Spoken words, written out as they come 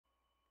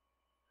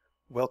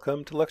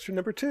Welcome to lecture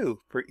number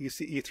 2 for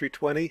ECE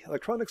 320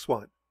 Electronics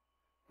 1,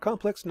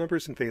 Complex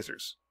Numbers and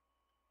Phasors.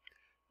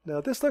 Now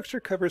this lecture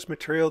covers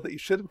material that you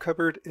should have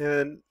covered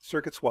in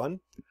Circuits 1,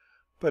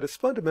 but it's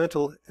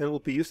fundamental and we'll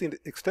be using it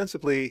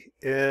extensively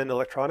in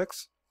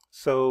electronics,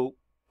 so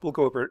we'll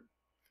go over it.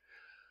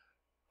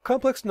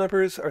 Complex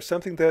numbers are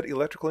something that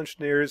electrical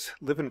engineers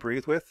live and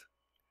breathe with.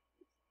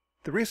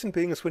 The reason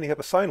being is when you have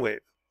a sine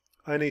wave.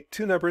 I need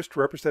two numbers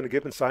to represent a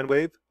given sine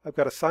wave. I've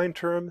got a sine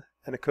term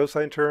and a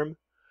cosine term.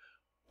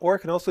 Or I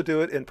can also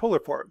do it in polar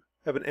form.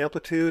 I have an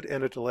amplitude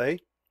and a delay.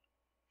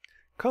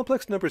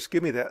 Complex numbers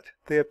give me that.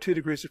 They have 2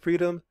 degrees of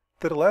freedom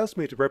that allows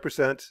me to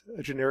represent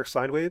a generic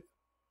sine wave.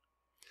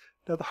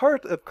 Now the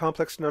heart of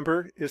complex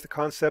number is the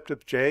concept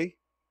of J.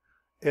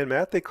 In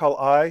math they call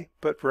I,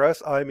 but for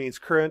us I means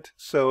current,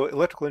 so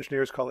electrical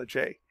engineers call it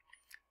J.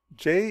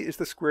 J is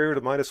the square root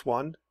of minus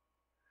 1,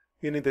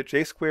 meaning that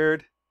J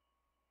squared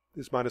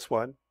is minus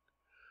 1.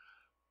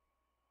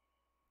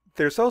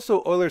 There's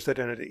also Euler's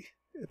identity.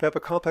 If I have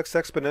a complex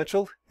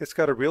exponential, it's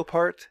got a real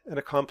part and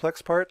a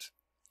complex part.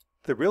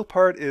 The real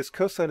part is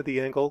cosine of the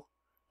angle.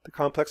 The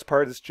complex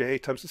part is J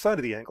times the sine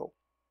of the angle.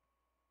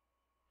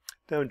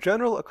 Now in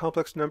general, a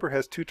complex number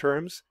has two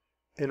terms.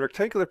 In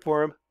rectangular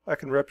form, I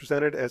can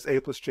represent it as A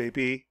plus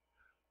JB,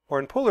 or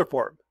in polar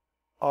form,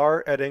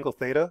 R at angle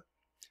theta.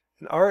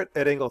 And R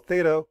at angle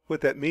theta, what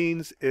that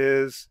means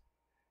is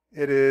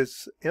it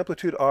is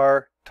amplitude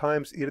R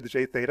times e to the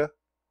j theta.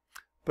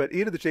 But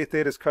e to the j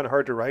theta is kind of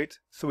hard to write,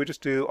 so we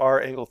just do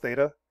r angle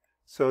theta.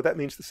 So that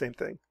means the same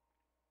thing.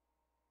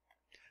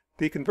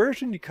 The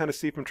conversion you kind of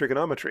see from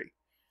trigonometry.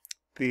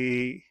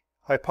 The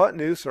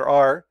hypotenuse, or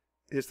r,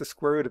 is the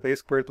square root of a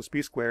squared plus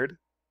b squared.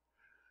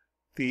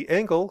 The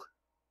angle,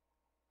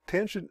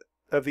 tangent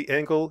of the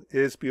angle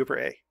is b over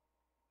a.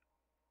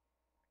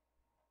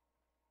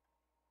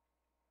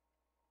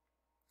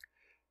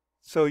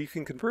 So you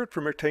can convert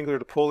from rectangular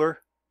to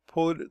polar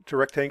to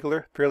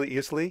rectangular fairly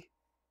easily.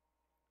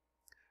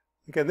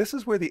 Again, this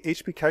is where the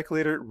HP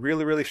calculator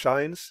really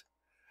shines.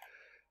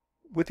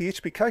 With the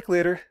HP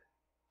calculator,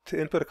 to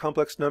input a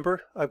complex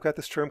number, I've got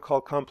this term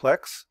called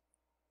complex.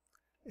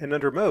 And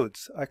under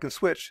modes, I can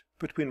switch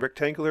between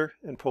rectangular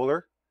and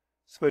polar.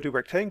 So if I do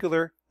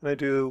rectangular and I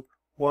do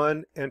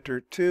 1, enter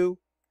 2,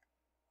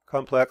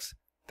 complex,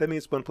 that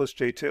means 1 plus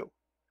J2.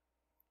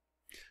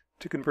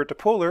 To convert to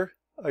polar,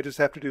 I just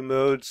have to do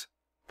modes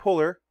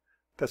polar.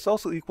 That's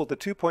also equal to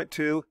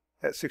 2.2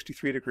 at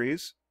 63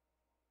 degrees.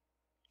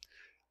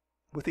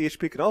 With the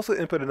HP, you can also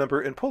input a number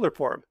in polar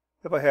form.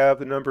 If I have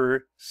the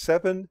number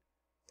 7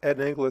 at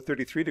an angle of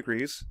 33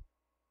 degrees,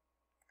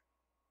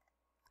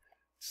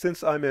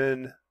 since I'm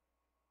in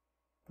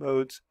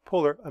modes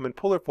polar, I'm in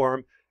polar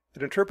form,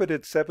 it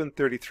interpreted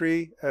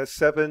 733 as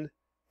 7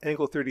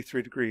 angle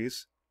 33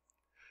 degrees.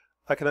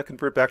 I can now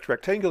convert back to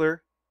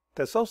rectangular.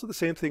 That's also the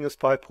same thing as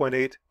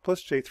 5.8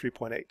 plus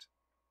J3.8.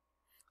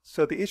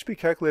 So the HP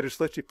calculators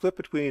let you flip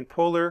between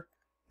polar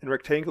and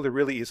rectangular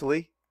really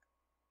easily.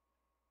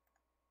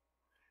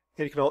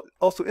 And you can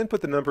also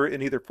input the number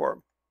in either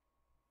form.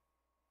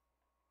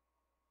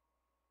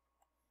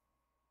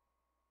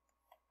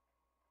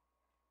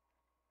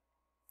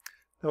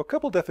 Now a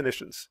couple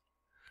definitions.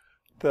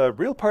 The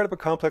real part of a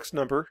complex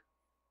number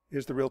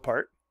is the real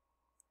part.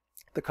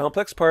 The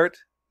complex part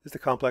is the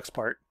complex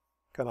part,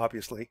 kind of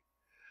obviously.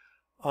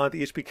 On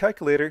the HP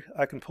calculator,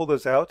 I can pull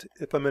those out.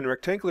 If I'm in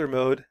rectangular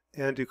mode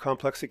and do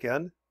complex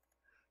again,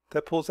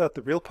 that pulls out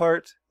the real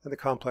part and the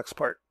complex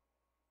part.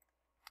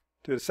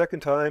 Do it a second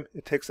time,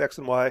 it takes x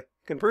and y,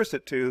 converts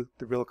it to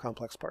the real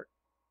complex part.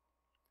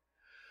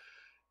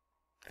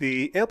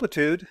 The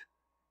amplitude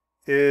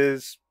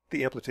is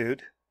the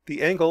amplitude.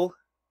 The angle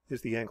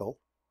is the angle.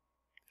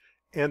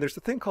 And there's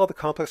a thing called the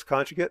complex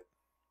conjugate.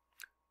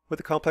 What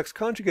the complex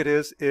conjugate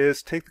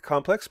is take the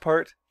complex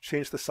part,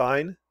 change the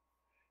sign,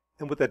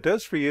 and what that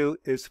does for you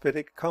is if I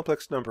take a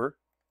complex number,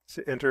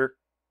 so enter,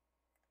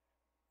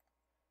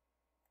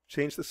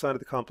 change the sign of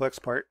the complex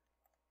part.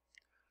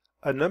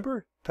 A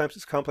number times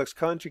its complex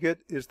conjugate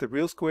is the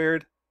real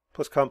squared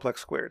plus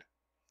complex squared.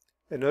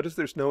 And notice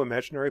there's no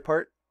imaginary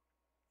part.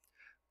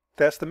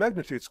 That's the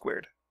magnitude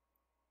squared.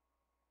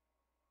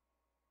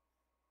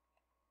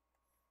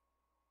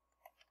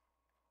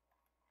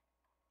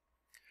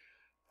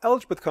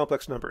 Algebra with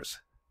complex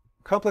numbers.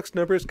 Complex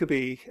numbers can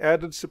be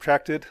added,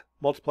 subtracted,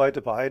 multiplied,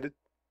 divided,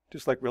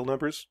 just like real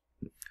numbers.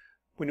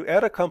 When you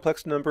add a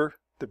complex number,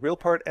 the real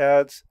part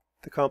adds,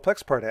 the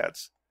complex part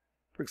adds.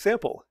 For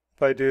example,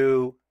 if I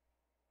do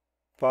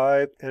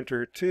 5,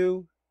 enter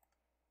 2,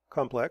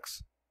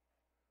 complex,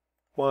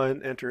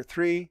 1, enter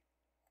 3,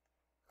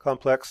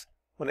 complex.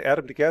 When I add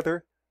them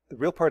together, the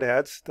real part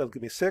adds, that'll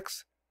give me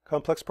 6,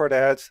 complex part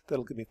adds,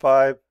 that'll give me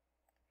 5,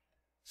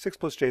 6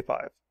 plus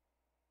J5.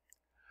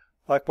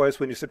 Likewise,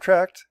 when you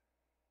subtract,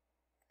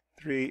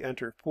 3,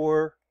 enter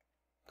 4,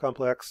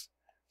 complex,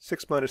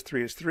 6 minus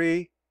 3 is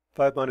 3,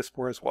 5 minus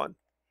 4 is 1.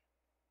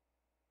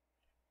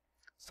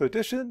 So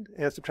addition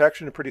and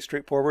subtraction are pretty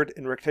straightforward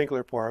in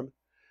rectangular form.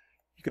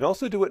 You can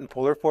also do it in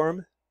polar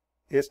form.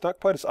 It's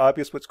not quite as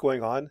obvious what's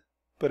going on,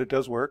 but it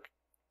does work.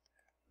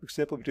 For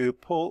example, we do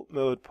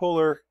mode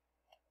polar.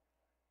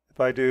 If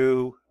I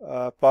do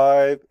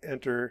 5,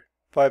 enter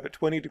 5 at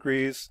 20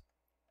 degrees,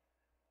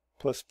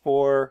 plus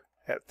 4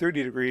 at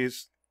 30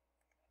 degrees,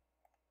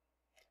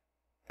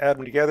 add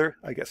them together,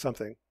 I get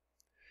something.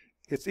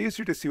 It's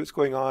easier to see what's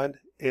going on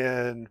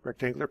in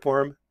rectangular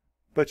form,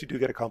 but you do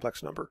get a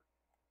complex number.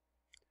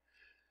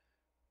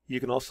 You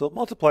can also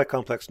multiply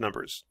complex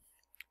numbers.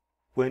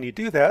 When you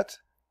do that,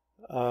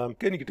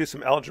 again, you can do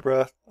some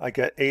algebra. I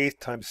get a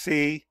times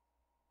c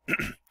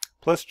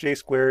plus j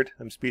squared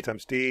times b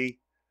times d.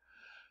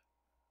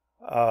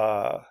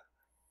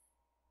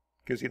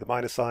 Gives you the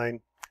minus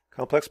sign.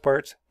 Complex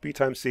parts, b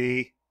times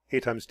c, a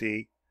times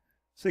d.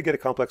 So you get a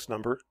complex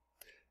number.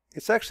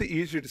 It's actually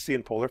easier to see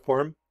in polar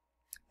form.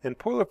 In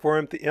polar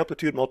form, the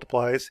amplitude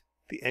multiplies,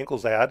 the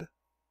angles add.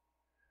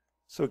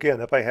 So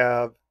again, if I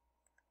have,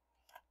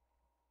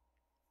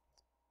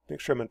 make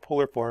sure I'm in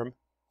polar form,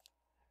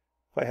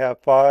 if I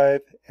have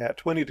 5 at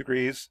 20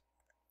 degrees,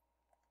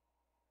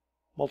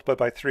 multiplied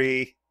by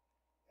 3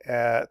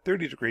 at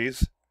 30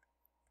 degrees,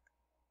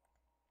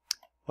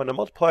 when I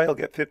multiply, I'll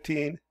get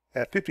 15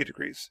 at 50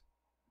 degrees.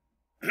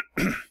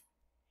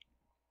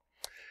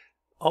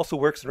 Also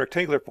works in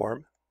rectangular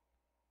form.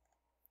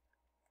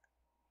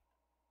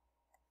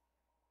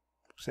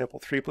 For example,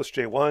 3 plus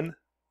j1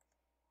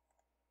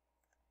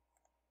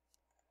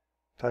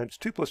 times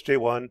 2 plus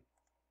j1,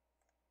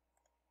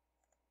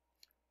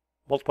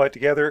 multiplied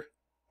together,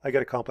 I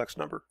get a complex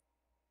number.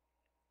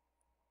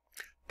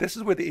 This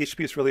is where the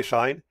HPs really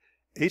shine.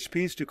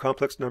 HPs do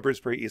complex numbers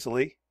very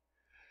easily.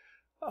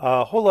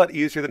 A whole lot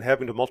easier than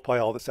having to multiply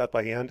all this out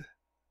by hand.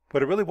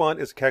 What I really want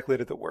is a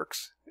calculator that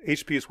works.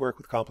 HPs work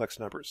with complex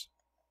numbers.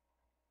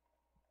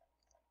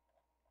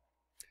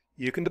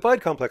 You can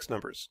divide complex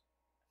numbers.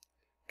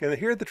 Again,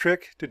 here the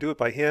trick to do it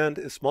by hand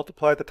is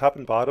multiply the top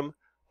and bottom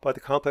by the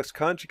complex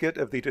conjugate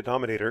of the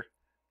denominator.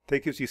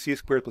 That gives you c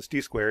squared plus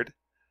d squared.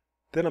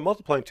 Then I'm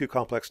multiplying two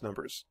complex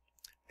numbers.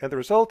 And the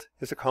result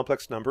is a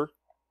complex number.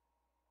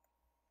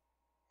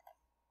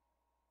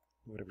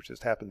 Whatever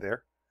just happened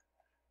there.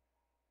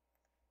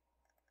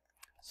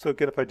 So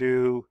again, if I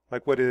do,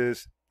 like, what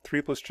is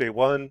 3 plus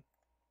j1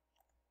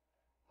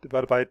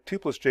 divided by 2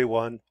 plus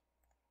j1,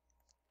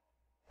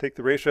 take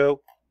the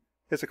ratio,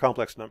 it's a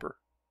complex number.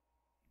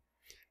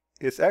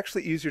 It's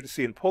actually easier to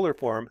see in polar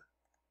form.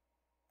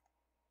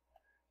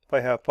 If I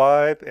have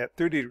 5 at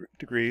 30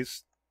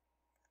 degrees,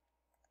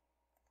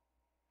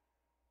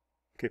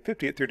 okay,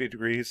 50 at 30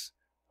 degrees,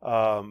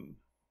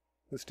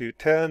 let's do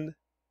 10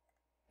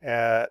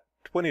 at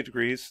 20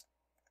 degrees.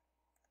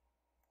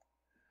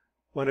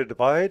 When I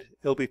divide,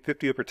 it'll be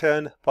 50 over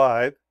 10,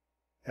 5.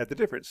 Add the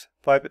difference,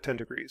 5 at 10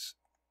 degrees.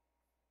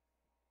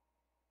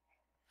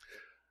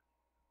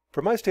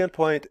 From my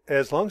standpoint,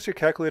 as long as your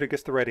calculator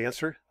gets the right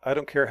answer, I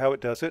don't care how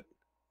it does it,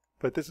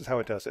 but this is how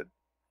it does it.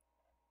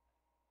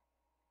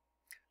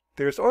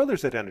 There's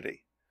Euler's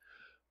identity.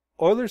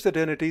 Euler's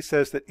identity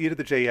says that e to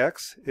the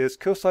jx is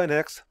cosine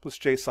x plus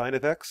j sine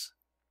of x.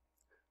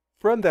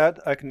 From that,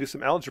 I can do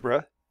some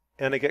algebra,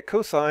 and I get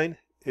cosine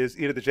is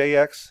e to the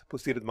jx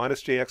plus e to the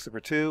minus jx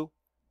over 2,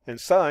 and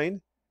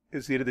sine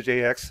is e to the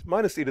jx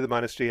minus e to the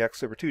minus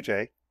jx over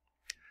 2j.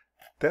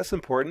 That's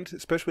important,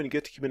 especially when you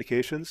get to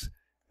communications.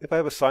 If I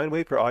have a sine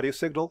wave for audio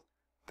signal,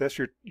 that's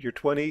your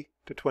 20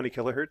 to 20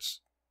 kilohertz.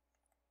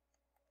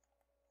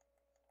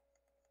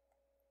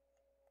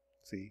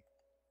 See?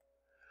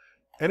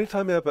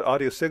 Anytime I have an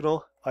audio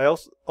signal, I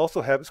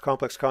also have its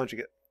complex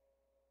conjugate.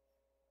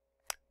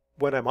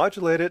 When I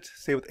modulate it,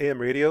 say with AM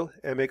radio,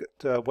 and make it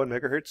 1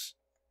 megahertz,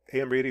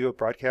 AM radio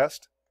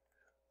broadcast,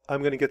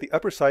 I'm going to get the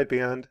upper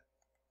sideband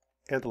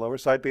and the lower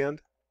sideband.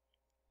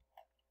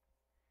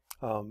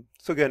 So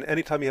again,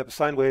 anytime you have a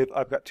sine wave,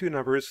 I've got two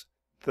numbers,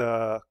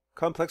 the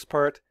complex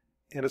part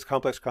and its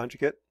complex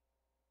conjugate.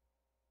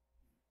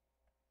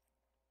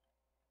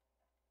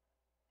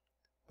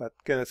 But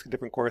again, that's a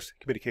different course,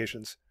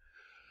 communications.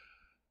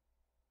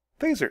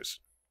 Phasors.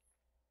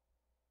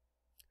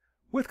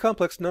 With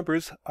complex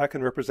numbers, I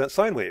can represent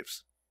sine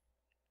waves.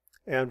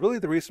 And really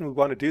the reason we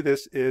want to do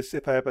this is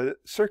if I have a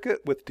circuit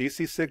with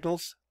DC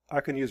signals, I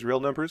can use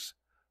real numbers.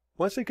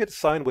 Once I get to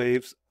sine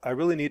waves, I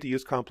really need to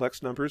use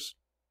complex numbers.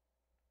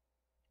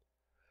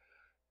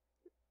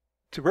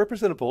 To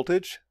represent a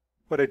voltage,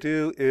 what I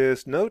do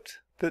is note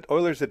that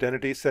Euler's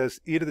identity says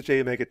e to the j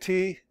omega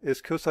t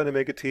is cosine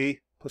omega t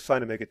plus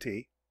sine omega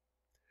t.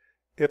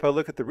 If I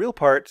look at the real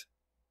part,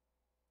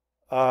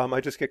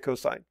 I just get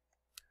cosine.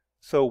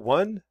 So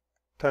 1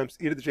 times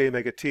e to the j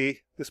omega t,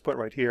 this point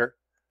right here,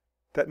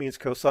 that means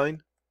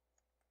cosine.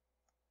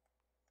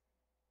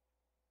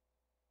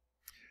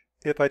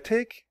 If I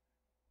take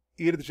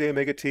e to the j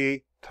omega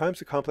t times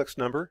the complex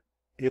number,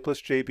 a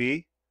plus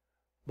jb,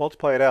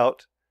 multiply it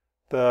out,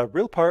 the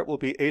real part will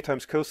be a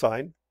times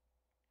cosine.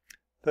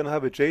 Then I'll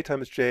have a j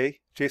times j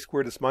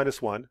squared is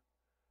minus 1,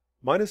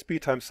 minus b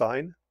times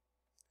sine,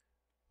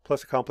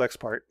 plus a complex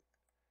part.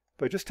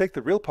 If I just take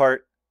the real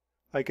part,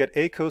 I get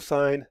a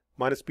cosine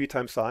minus b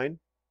times sine.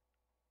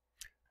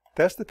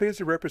 That's the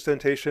phasor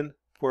representation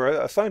for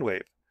a sine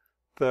wave.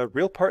 The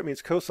real part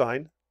means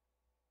cosine.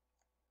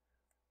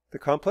 The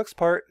complex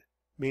part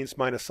means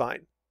minus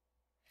sign.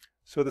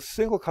 So the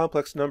single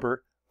complex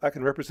number, I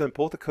can represent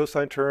both the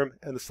cosine term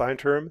and the sine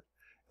term.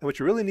 And what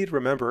you really need to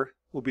remember,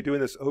 we'll be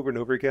doing this over and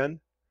over again,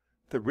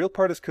 the real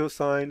part is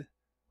cosine,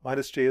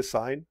 minus j is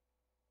sine.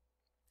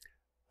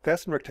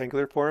 That's in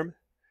rectangular form.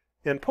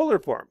 In polar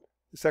form,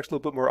 it's actually a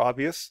little bit more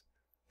obvious.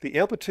 The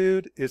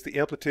amplitude is the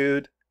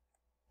amplitude,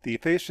 the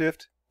phase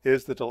shift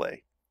is the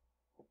delay.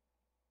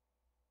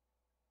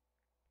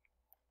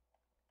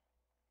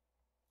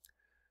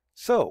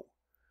 So,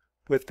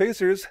 with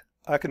phasors,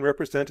 I can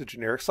represent a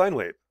generic sine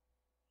wave.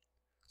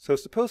 So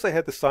suppose I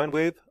had the sine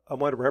wave, I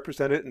want to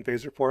represent it in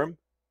phasor form.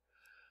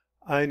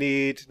 I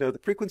need to know the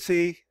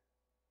frequency,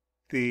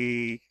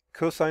 the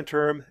cosine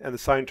term, and the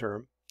sine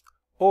term.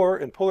 Or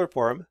in polar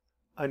form,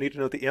 I need to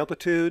know the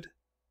amplitude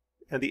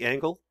and the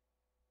angle.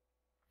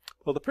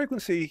 Well, the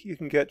frequency you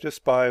can get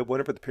just by 1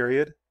 over the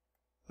period.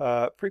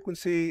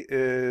 Frequency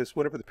is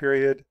 1 over the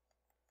period.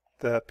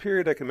 The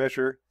period I can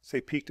measure,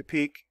 say peak to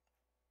peak.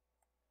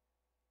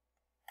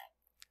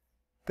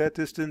 That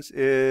distance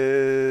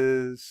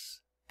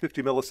is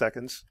 50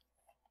 milliseconds.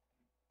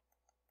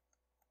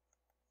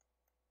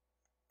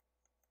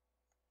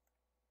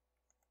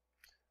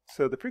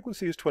 So the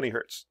frequency is 20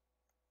 hertz.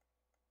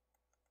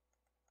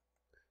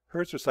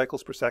 Hertz are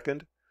cycles per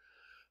second.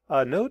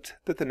 Note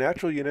that the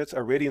natural units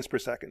are radians per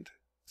second.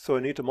 So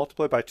I need to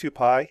multiply by 2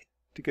 pi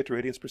to get to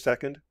radians per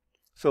second.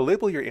 So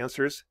label your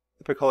answers.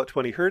 If I call it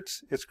 20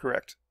 hertz, it's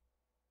correct.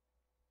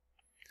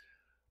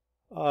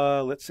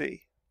 Let's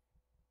see.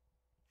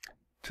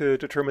 To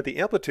determine the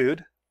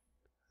amplitude,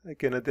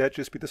 again, that'd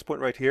just be this point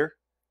right here.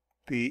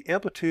 The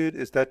amplitude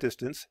is that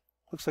distance.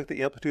 Looks like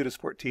the amplitude is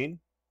 14.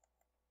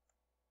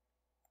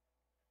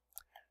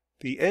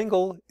 The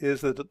angle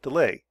is the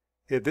delay.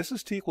 If this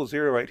is t equals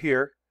 0 right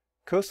here,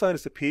 cosine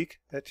is the peak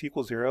at t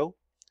equals 0.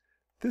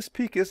 This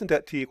peak isn't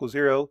at t equals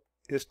 0,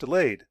 it's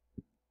delayed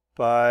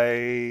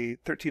by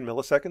 13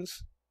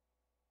 milliseconds.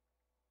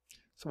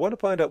 So I want to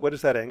find out what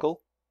is that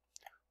angle.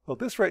 Well,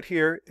 this right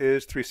here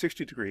is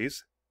 360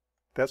 degrees.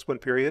 That's one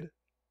period.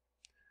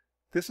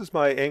 This is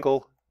my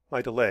angle,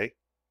 my delay.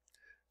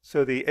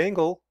 So the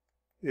angle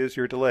is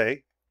your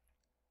delay.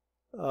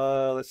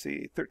 Let's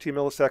see, 13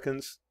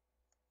 milliseconds.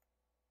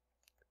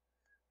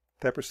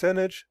 That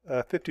percentage,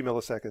 50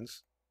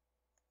 milliseconds.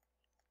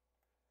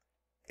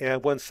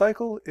 And one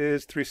cycle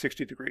is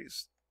 360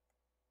 degrees.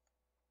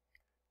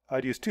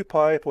 I'd use 2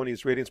 pi if I want to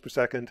use radians per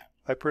second.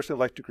 I personally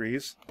like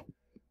degrees.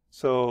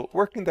 So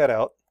working that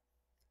out,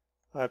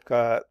 I've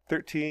got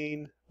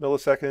 13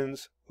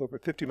 milliseconds over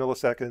 50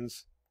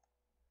 milliseconds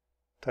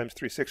times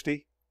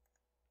 360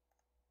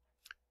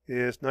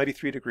 is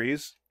 93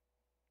 degrees.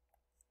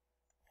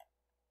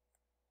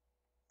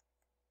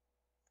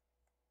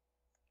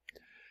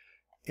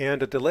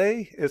 And a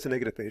delay is a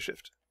negative phase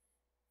shift.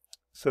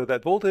 So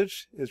that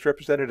voltage is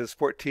represented as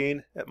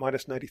 14 at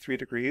minus 93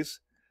 degrees.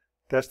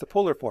 That's the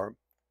polar form.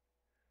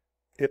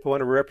 If I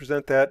want to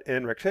represent that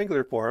in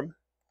rectangular form,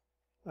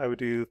 I would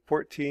do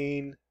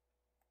 14,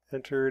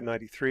 enter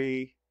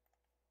 93,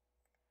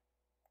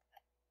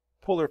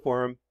 polar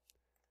form.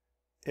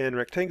 In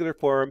rectangular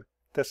form,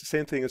 that's the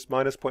same thing as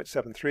minus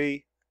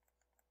 0.73,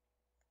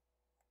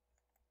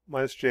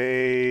 minus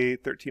j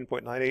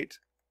 13.98.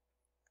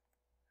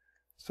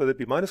 So that'd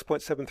be minus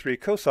 0.73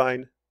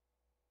 cosine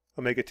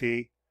omega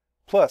t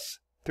plus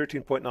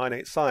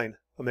 13.98 sine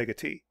omega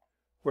t,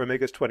 where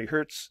omega is 20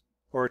 hertz,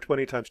 or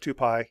 20 times 2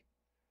 pi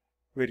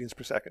radians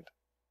per second.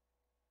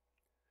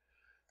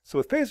 So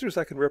with phasors,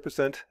 I can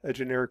represent a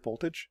generic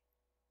voltage.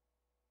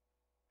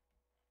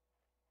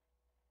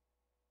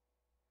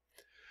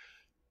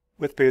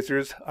 With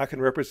phasors, I can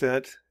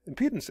represent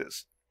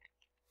impedances.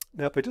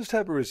 Now, if I just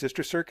have a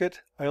resistor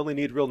circuit, I only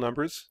need real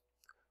numbers.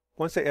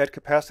 Once I add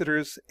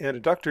capacitors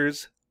and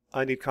inductors,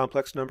 I need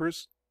complex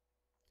numbers.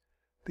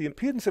 The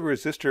impedance of a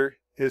resistor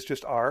is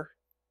just R.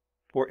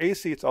 For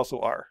AC, it's also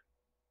R.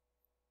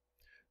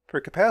 For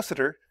a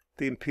capacitor,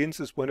 the impedance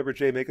is 1 over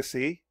j omega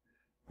c.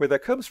 Where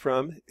that comes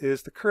from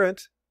is the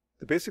current.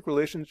 The basic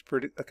relation for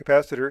a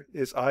capacitor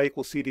is I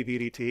equals C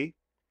dV dt.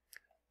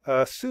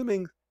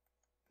 Assuming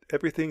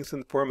everything's in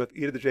the form of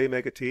e to the j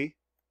omega t,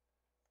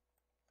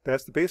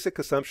 that's the basic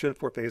assumption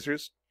for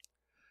phasors.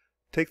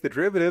 Take the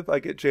derivative, I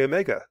get j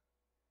omega,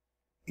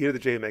 e to the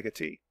j omega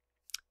t.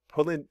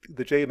 Pulling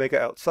the j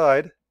omega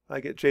outside,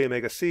 I get j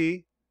omega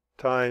c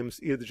times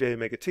e to the j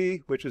omega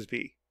t, which is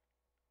v.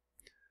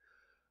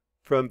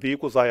 From v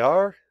equals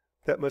IR,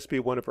 that must be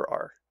 1 over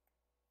R.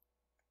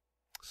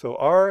 So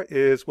R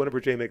is 1 over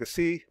j omega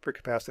c for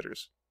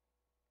capacitors.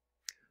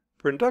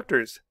 For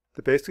inductors,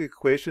 the basic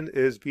equation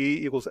is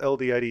v equals L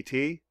di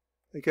dt,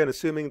 again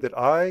assuming that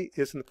I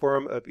is in the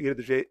form of e to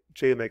the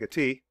j omega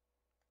t.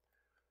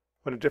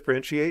 When I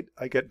differentiate,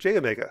 I get j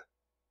omega,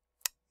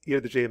 e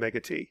to the j omega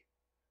t,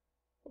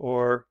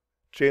 or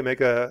j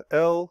omega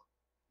L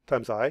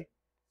times I.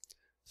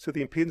 So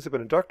the impedance of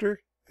an inductor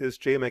is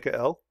j omega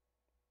L.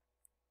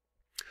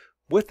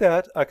 With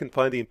that, I can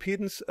find the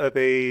impedance of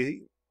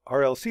a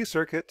RLC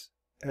circuit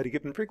at a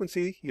given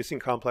frequency using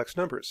complex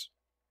numbers.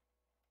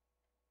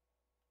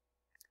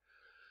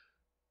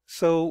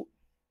 So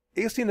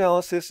AC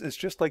analysis is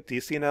just like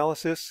DC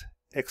analysis,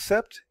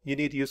 except you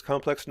need to use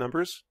complex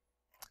numbers.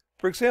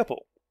 For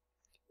example,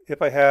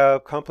 if I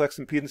have complex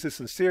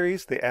impedances in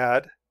series, they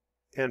add,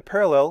 and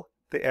parallel,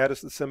 they add as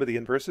the sum of the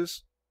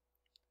inverses.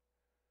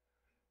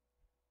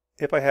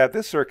 If I have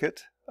this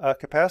circuit, a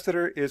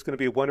capacitor is going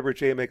to be 1 over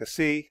j omega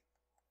c,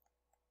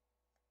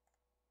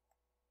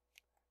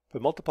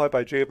 but multiplied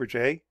by j over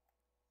j,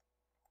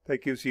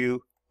 that gives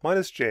you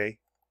minus j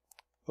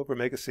over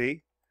omega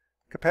c.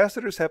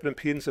 Capacitors have an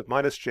impedance of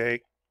minus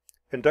j.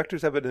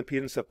 Inductors have an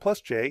impedance of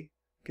plus j.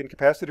 Again,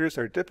 capacitors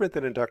are different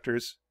than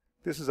inductors.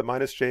 This is a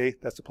minus j,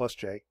 that's a plus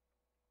j.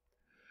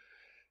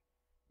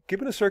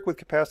 Given a circuit with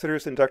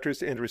capacitors,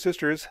 inductors, and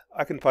resistors,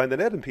 I can find the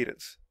net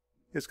impedance.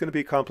 It's going to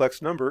be a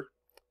complex number,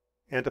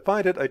 and to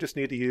find it, I just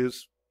need to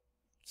use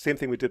the same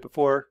thing we did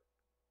before,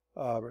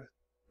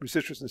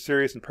 resistors in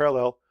series and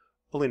parallel,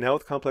 only now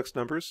with complex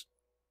numbers.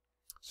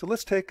 So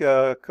let's take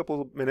a couple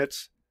of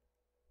minutes,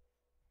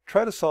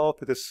 try to solve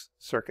for this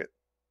circuit,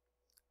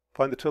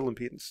 find the total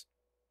impedance.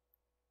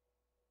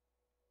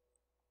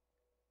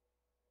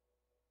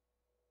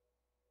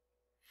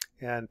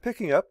 And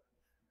picking up,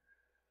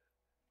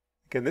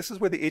 again, this is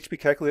where the HP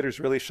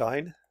calculators really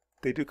shine.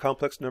 They do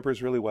complex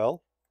numbers really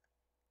well.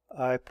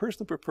 I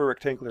personally prefer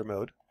rectangular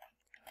mode.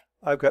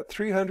 I've got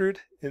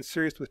 300 in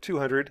series with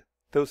 200.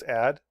 Those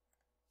add.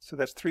 So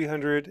that's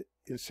 300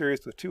 in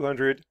series with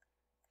 200.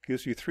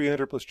 Gives you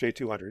 300 plus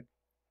J200.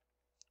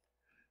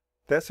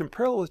 That's in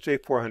parallel with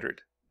J400.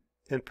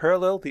 In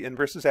parallel, the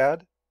inverses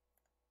add.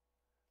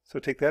 So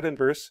take that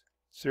inverse,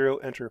 0,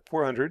 enter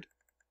 400.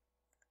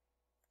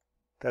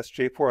 That's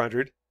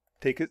J400.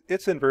 Take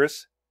its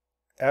inverse,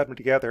 add them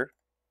together.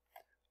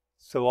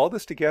 So all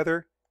this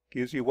together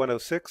gives you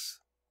 106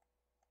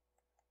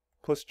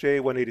 plus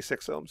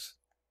J186 ohms.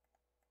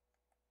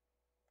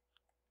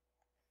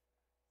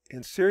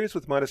 In series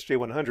with minus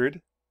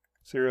J100,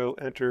 0,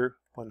 enter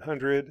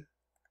 100.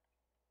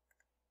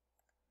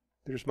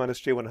 There's minus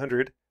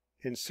J100.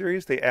 In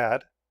series, they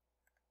add.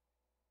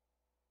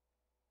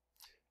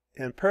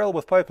 And parallel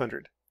with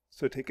 500.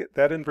 So take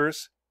that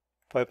inverse,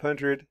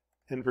 500,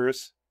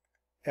 inverse,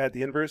 add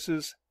the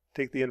inverses,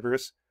 take the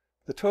inverse.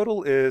 The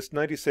total is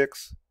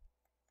 96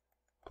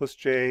 plus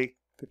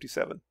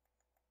J57.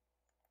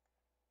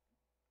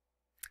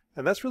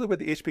 And that's really where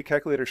the HP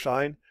calculators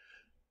shine.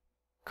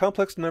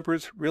 Complex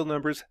numbers, real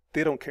numbers,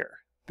 they don't care.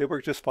 They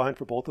work just fine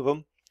for both of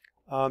them.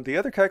 The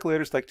other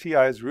calculators like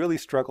TIs really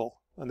struggle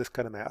on this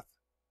kind of math.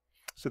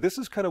 So this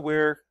is kind of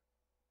where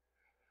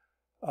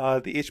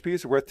the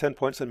HPs are worth 10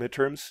 points on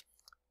midterms.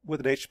 With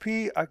an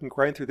HP, I can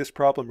grind through this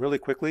problem really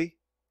quickly.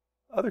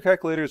 Other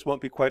calculators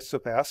won't be quite so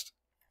fast.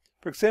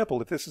 For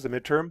example, if this is a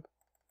midterm,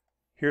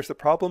 here's the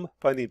problem,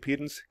 find the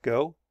impedance,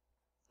 go.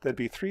 That'd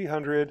be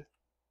 300,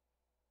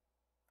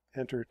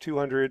 enter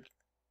 200,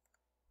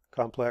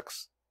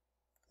 complex,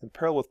 and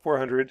parallel with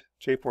 400,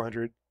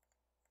 J400.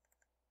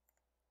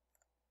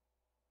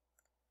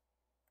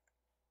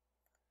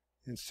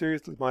 In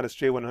series with minus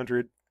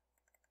J100,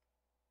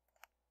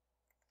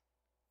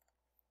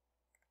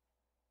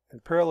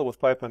 and parallel with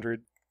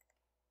 500.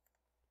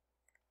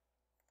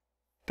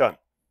 Done.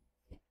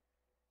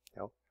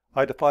 Now,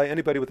 I defy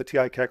anybody with a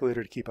TI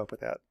calculator to keep up with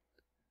that.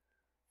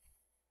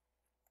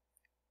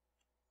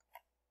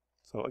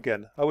 So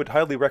again, I would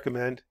highly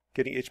recommend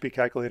getting HP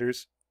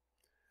calculators.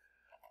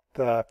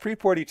 The free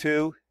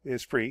 42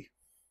 is free,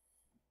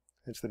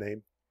 hence the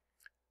name.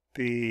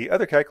 The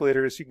other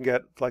calculators you can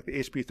get, like the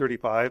HP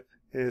 35,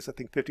 is I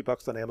think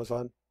 $50 on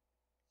Amazon.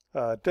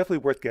 Definitely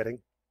worth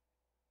getting.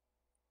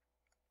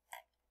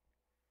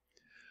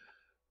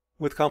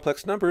 With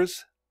complex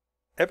numbers,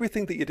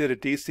 everything that you did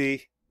at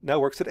DC now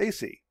works at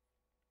AC.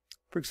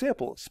 For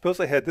example, suppose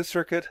I had this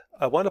circuit.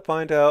 I want to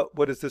find out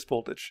what is this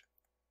voltage.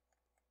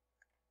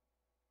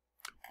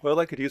 Well,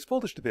 I could use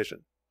voltage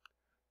division.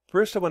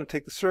 First, I want to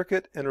take the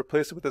circuit and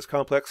replace it with this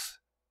complex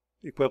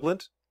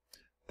equivalent.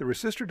 The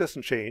resistor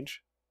doesn't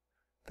change.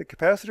 The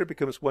capacitor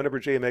becomes 1 over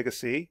j omega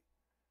c.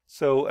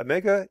 So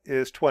omega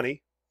is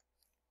 20.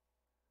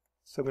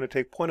 So I'm going to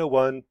take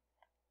 0.01,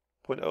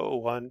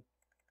 0.001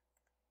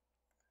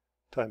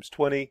 times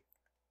 20.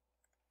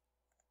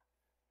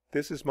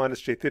 This is minus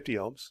J50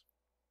 ohms.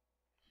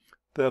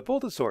 The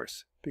voltage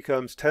source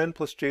becomes 10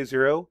 plus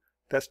J0.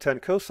 That's 10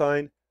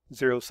 cosine,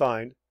 0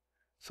 sine.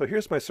 So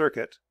here's my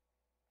circuit.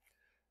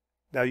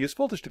 Now use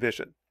voltage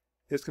division.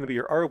 It's going to be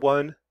your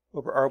R1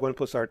 over R1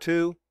 plus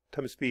R2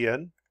 times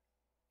Vn.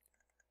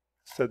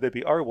 So that'd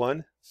be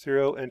R1,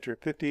 0, enter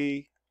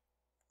 50.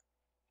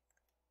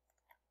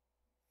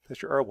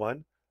 That's your R1.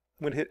 I'm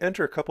going to hit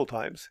enter a couple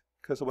times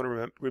because I want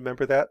to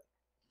remember that.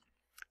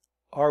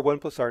 R1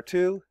 plus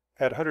R2,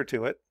 add 100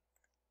 to it.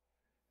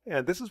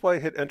 And this is why I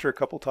hit enter a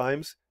couple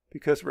times,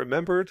 because it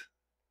remembered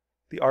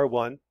the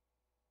R1.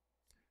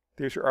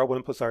 There's your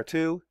R1 plus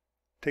R2.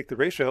 Take the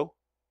ratio,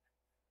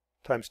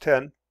 times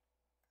 10.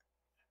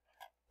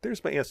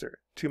 There's my answer,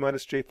 2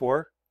 minus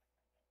J4.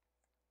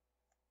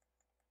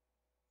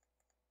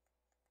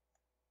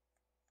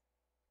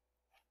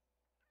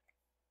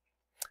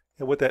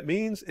 And what that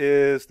means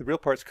is the real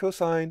part's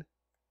cosine,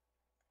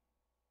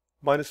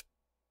 minus,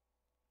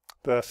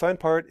 the sign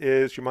part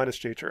is your minus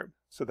j term.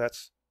 So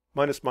that's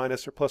minus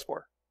minus or plus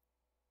 4.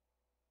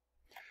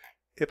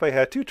 If I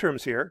had two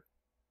terms here,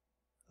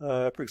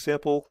 for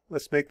example,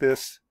 let's make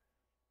this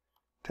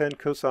 10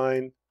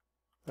 cosine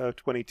of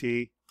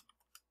 20t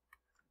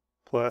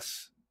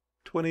plus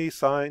 20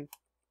 sine,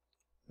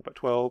 about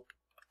 12.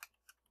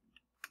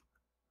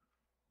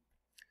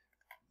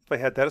 If I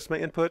had that as my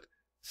input,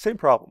 same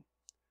problem,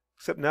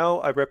 except now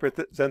I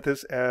represent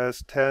this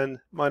as 10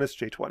 minus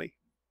j20.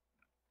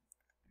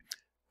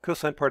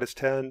 Cosine part is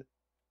 10,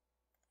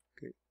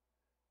 okay,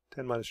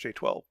 10 minus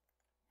j12.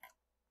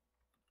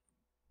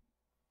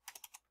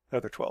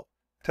 Another 12.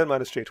 10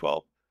 minus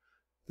j12.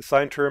 The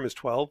sine term is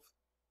 12.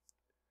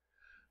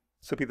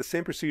 So it'd be the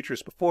same procedure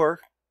as before.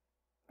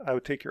 I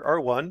would take your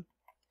R1,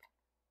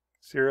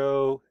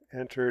 0,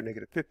 enter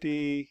negative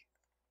 50,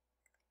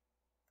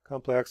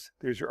 complex.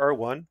 There's your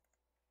R1.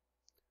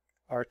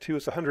 R2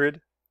 is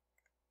 100.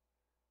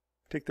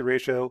 Take the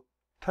ratio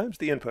times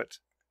the input.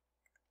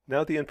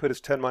 Now the input is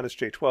 10 minus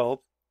j12.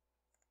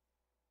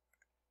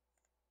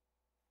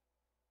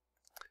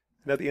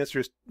 Now the answer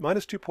is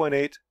minus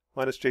 2.8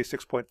 minus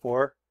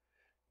j6.4,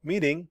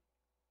 meaning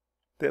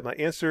that my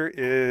answer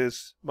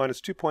is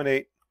minus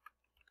 2.8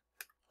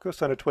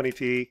 cosine of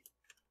 20t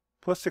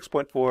plus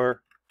 6.4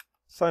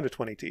 sine of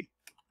 20t.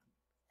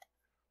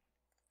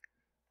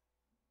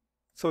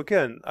 So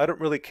again, I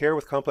don't really care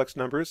with complex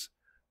numbers.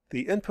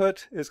 The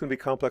input is going to be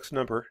a complex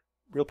number.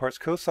 Real part's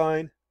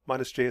cosine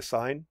minus j is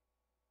sine.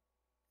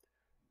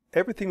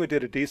 Everything we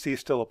did at DC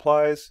still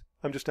applies.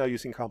 I'm just now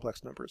using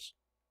complex numbers.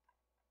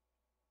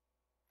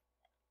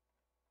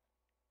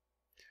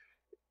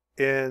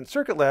 In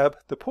Circuit Lab,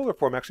 the polar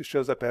form actually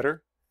shows up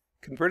better.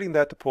 Converting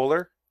that to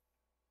polar,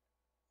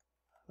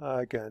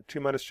 again, 2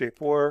 minus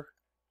j4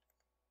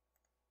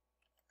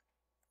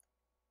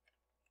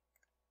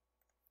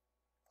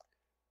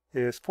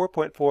 is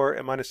 4.4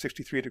 at minus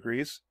 63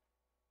 degrees.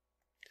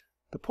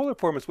 The polar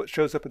form is what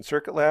shows up in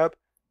Circuit Lab.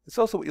 It's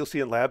also what you'll see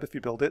in Lab if you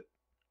build it.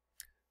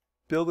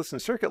 Build this in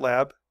Circuit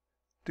Lab,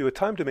 do a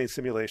time domain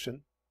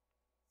simulation.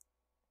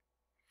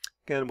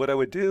 Again, what I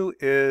would do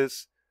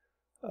is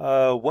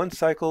one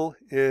cycle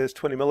is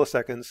 20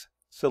 milliseconds,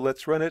 so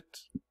let's run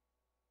it.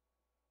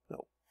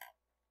 No.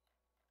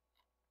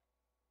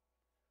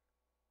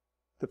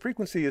 The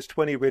frequency is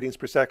 20 radians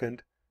per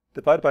second,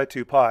 divided by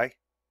 2 pi.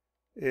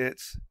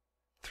 It's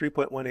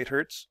 3.18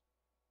 hertz.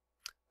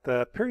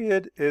 The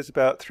period is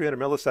about 300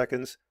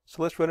 milliseconds,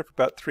 so let's run it for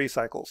about 3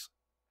 cycles.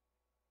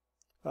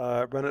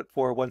 Run it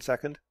for 1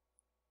 second.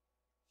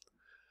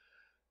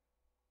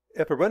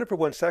 If I run it for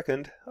 1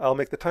 second, I'll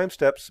make the time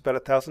steps about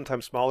 1,000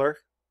 times smaller.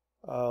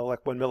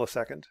 Like 1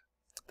 millisecond.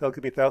 That'll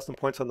give me 1,000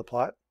 points on the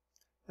plot.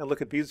 And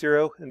look at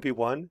V0 and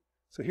V1.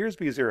 So here's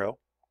V0.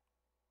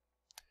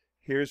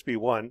 Here's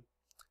V1.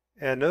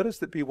 And notice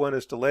that V1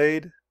 is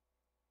delayed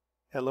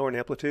and lower in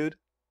amplitude.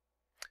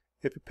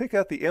 If you pick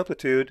out the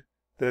amplitude,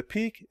 the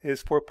peak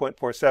is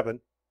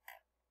 4.47.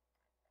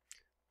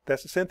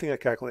 That's the same thing I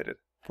calculated,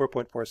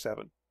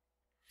 4.47.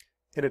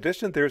 In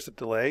addition, there's a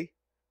delay.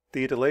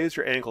 The delay is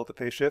your angle at the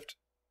phase shift.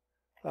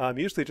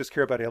 Usually just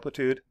care about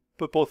amplitude,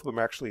 but both of them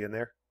are actually in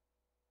there.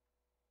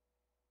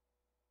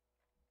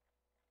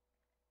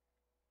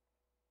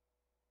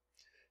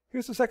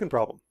 Here's the second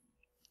problem.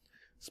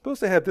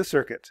 Suppose I have this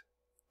circuit.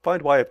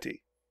 Find y of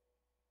t.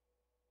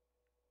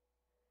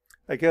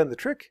 Again, the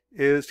trick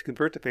is to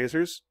convert to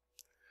phasors.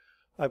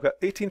 I've got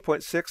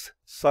 18.6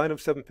 sine of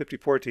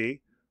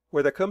 754t.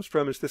 Where that comes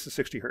from is this is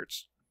 60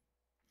 hertz.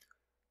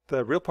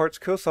 The real part's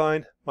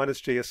cosine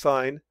minus j is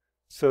sine,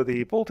 so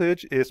the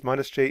voltage is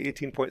minus j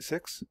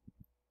 18.6.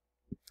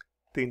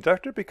 The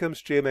inductor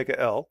becomes j omega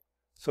L,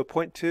 so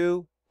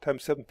 0.2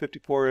 times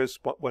 754 is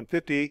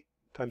 150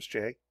 times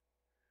j.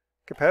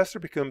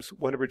 Capacitor becomes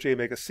 1 over j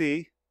omega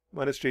c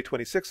minus j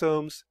 26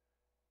 ohms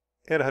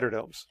and 100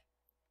 ohms.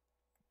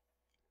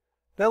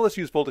 Now let's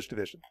use voltage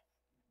division.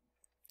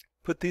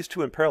 Put these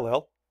two in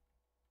parallel.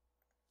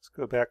 Let's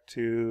go back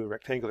to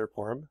rectangular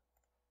form.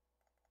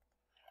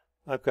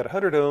 I've got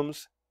 100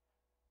 ohms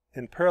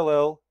in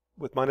parallel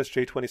with minus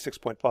j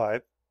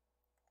 26.5.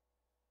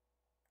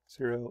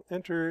 0,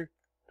 enter,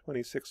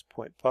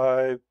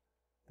 26.5,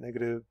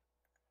 negative.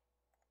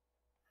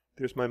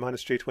 There's my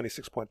minus j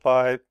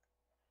 26.5.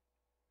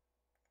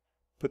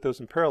 Put those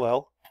in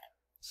parallel.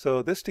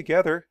 So this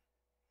together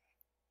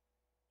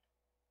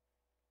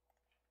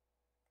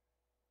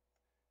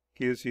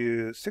gives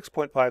you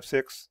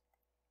 6.56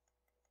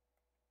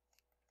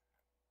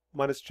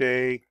 minus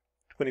j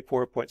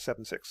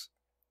 24.76.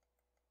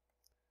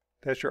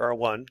 That's your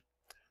R1.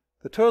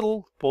 The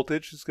total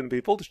voltage is going to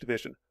be voltage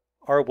division.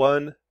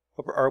 R1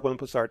 over R1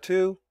 plus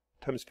R2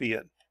 times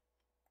Vn.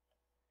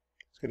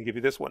 It's going to give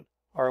you this one.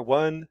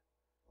 R1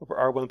 over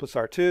R1 plus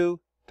R2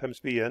 times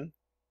Vn.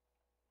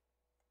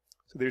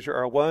 So there's your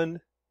R1.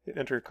 Hit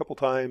enter a couple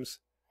times.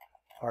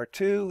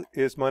 R2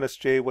 is minus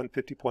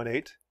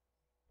J150.8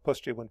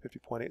 plus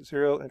J150.80.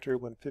 0, enter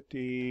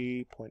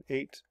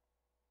 150.8.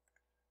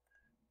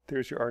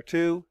 There's your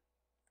R2.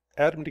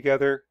 Add them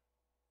together.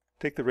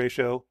 Take the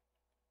ratio.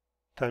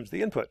 times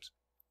the input.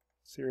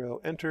 0,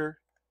 enter,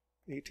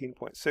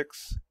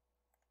 18.6.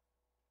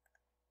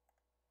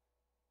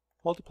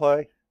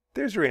 Multiply.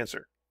 There's your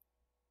answer.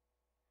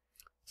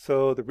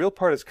 So the real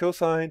part is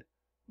cosine,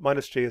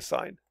 minus j is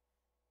sine.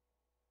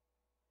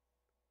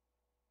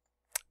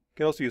 You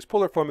can also use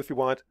polar form if you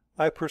want.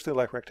 I personally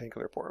like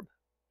rectangular form.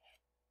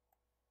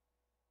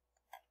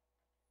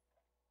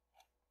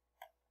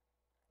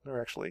 Or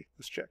actually,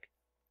 let's check.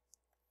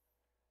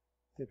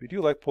 If you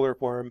do like polar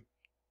form,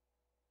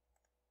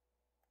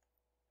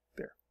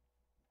 there,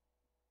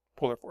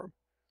 polar form.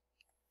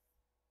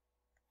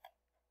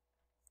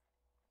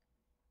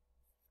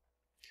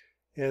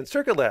 In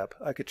Circuit Lab,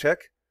 I could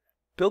check,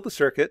 build the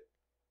circuit.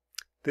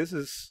 This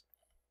is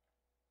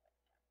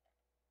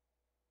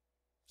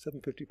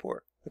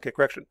 754. Okay,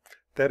 correction.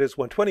 That is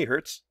 120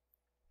 hertz.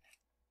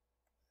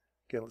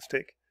 Again, let's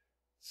take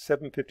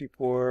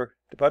 754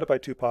 divided by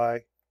 2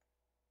 pi,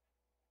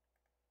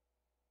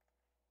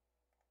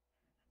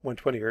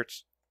 120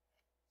 hertz.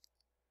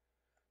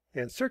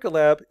 And Circuit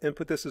Lab,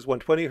 input this is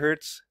 120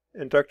 hertz,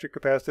 inductor,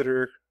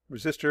 capacitor,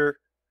 resistor,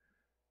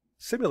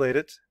 simulate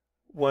it.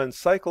 One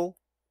cycle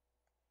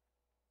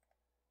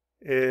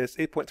is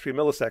 8.3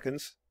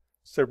 milliseconds.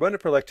 So run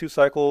it for like 2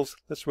 cycles.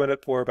 Let's run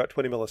it for about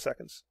 20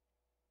 milliseconds.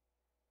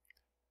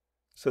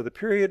 So the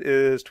period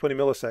is 20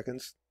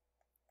 milliseconds.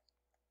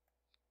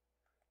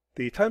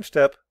 The time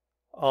step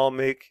I'll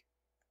make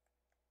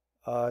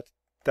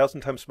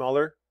 1,000 times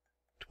smaller,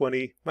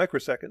 20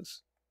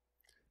 microseconds.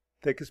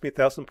 That gives me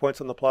 1,000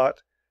 points on the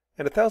plot,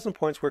 and 1,000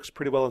 points works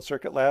pretty well in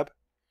Circuit Lab.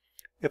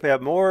 If I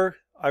have more,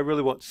 I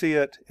really won't see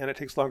it, and it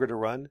takes longer to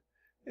run.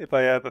 If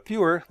I have a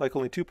fewer, like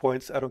only 2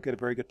 points, I don't get a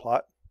very good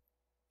plot.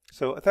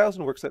 So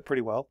 1,000 works out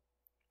pretty well.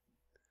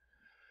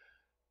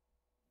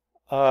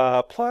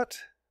 Plot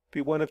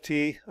V1 of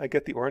t, I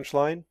get the orange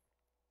line,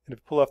 and if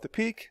I pull off the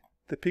peak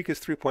is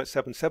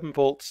 3.77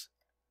 volts.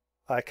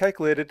 I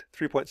calculated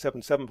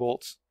 3.77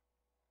 volts.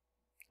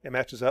 It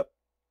matches up.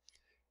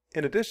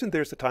 In addition,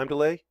 there's the time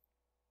delay.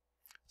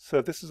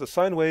 So this is a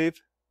sine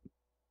wave.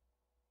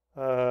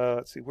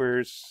 Let's see,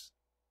 where's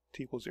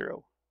t equals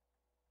 0?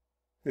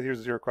 Here's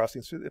a 0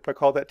 crossing. So if I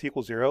call that t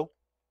equals 0,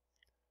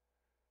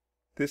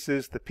 this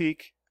is the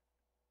peak.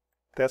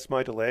 That's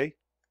my delay.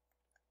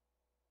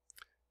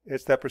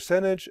 It's that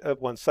percentage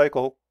of one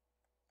cycle.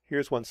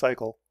 Here's one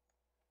cycle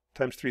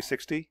times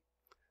 360.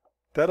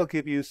 That'll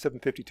give you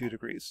 752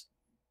 degrees.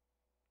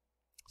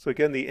 So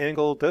again, the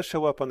angle does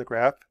show up on the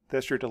graph.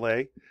 That's your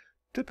delay.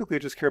 Typically, I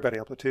just care about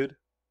amplitude,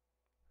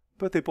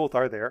 but they both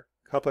are there.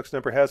 Complex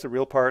number has a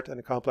real part and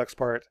a complex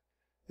part.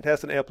 It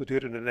has an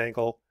amplitude and an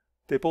angle.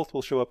 They both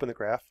will show up in the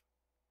graph.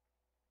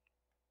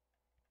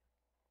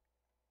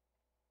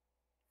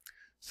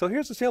 So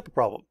here's a sample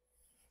problem.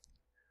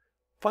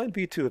 Find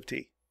V2 of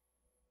t.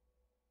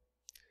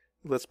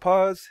 Let's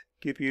pause,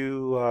 give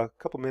you a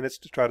couple minutes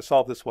to try to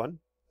solve this one.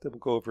 Then we'll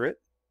go over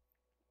it.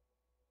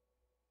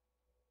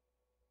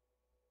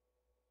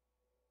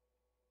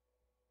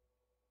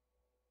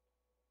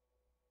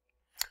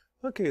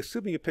 Okay,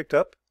 assuming you picked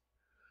up,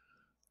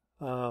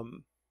 I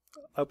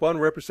want to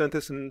represent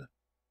this in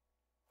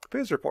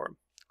phasor form.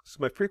 So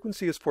my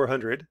frequency is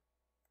 400.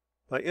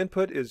 My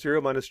input is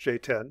 0 minus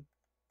j10.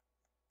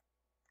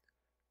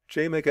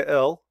 J mega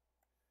L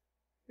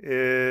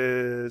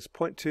is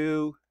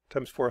 0.2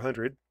 times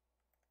 400.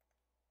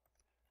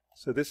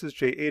 So this is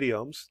J80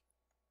 ohms.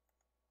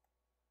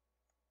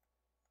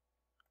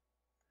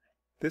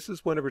 This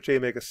is 1 over J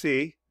omega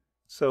C.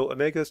 So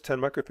omega is 10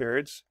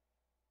 microfarads.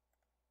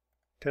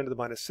 10 to the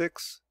minus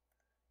 6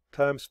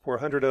 times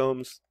 400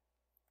 ohms.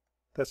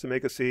 That's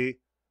omega C.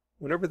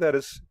 1 over that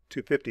is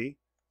 250.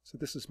 So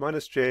this is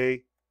minus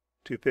J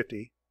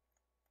 250.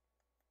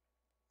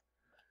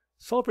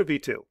 Solve for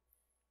V2.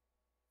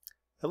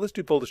 Now let's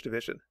do voltage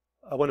division.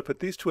 I want to put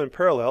these two in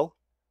parallel.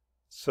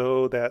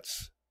 So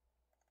that's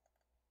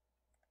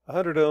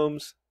 100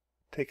 ohms,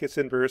 take its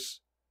inverse,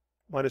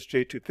 minus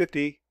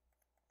J250.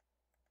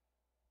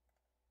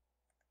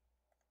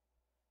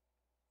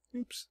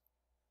 Oops.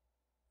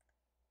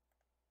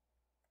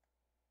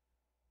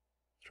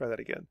 Let's try that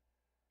again.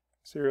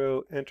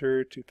 0,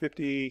 enter,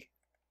 250.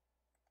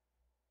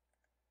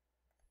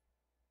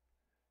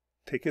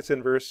 Take its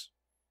inverse.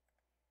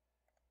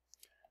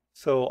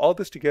 So all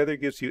this together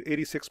gives you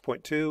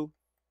 86.2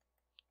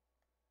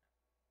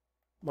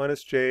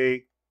 minus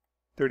J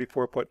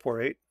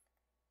 34.48.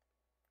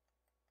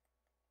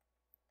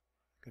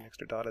 An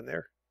extra dot in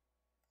there.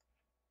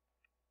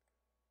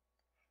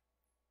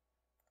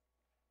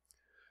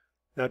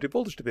 Now do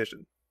voltage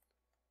division.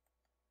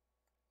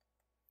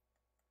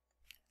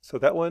 So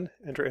that one,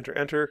 enter, enter,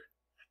 enter.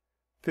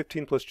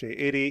 15 plus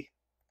J80.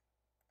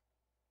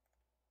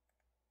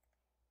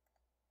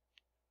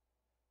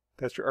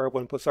 That's your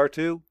R1 plus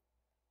R2.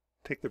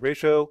 Take the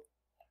ratio.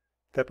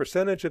 That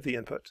percentage of the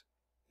input.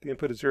 The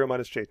input is 0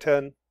 minus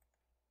J10.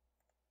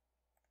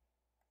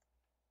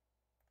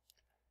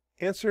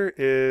 Answer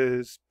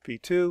is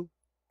V2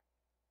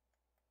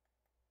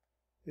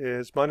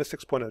 is minus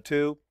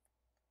 6.02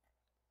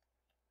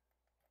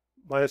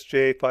 minus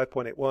J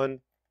 5.81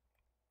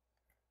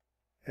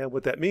 And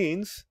what that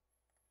means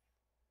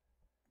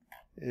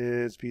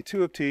is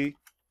V2 of t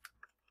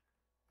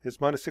is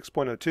minus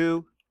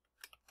 6.02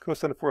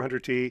 cosine of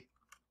 400t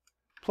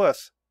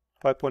plus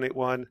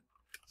 5.81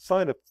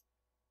 sine of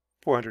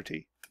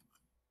 400t.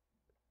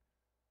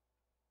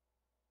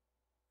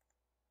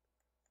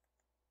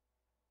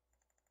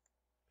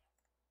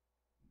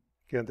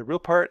 Again, the real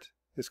part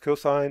is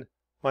cosine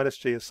minus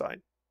j is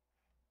sine.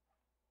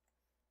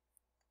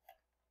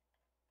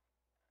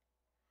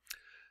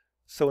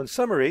 So in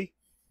summary,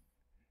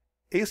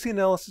 AC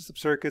analysis of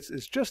circuits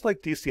is just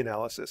like DC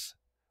analysis,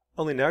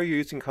 only now you're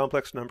using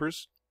complex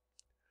numbers.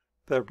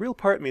 The real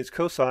part means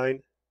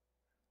cosine,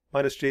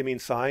 minus j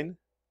means sine.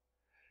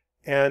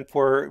 And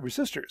for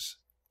resistors,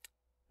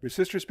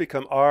 resistors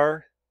become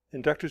R,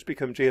 inductors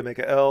become j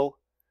omega L,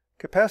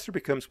 capacitor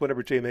becomes 1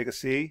 over j omega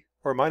C,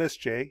 or minus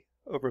j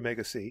over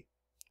omega C.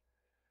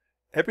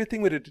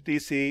 Everything we did at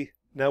DC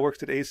now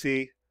works at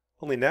AC,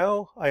 only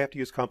now I have to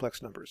use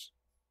complex numbers.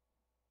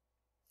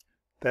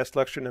 That's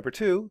lecture number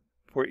 2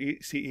 for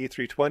ECE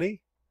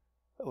 320,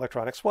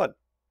 Electronics 1.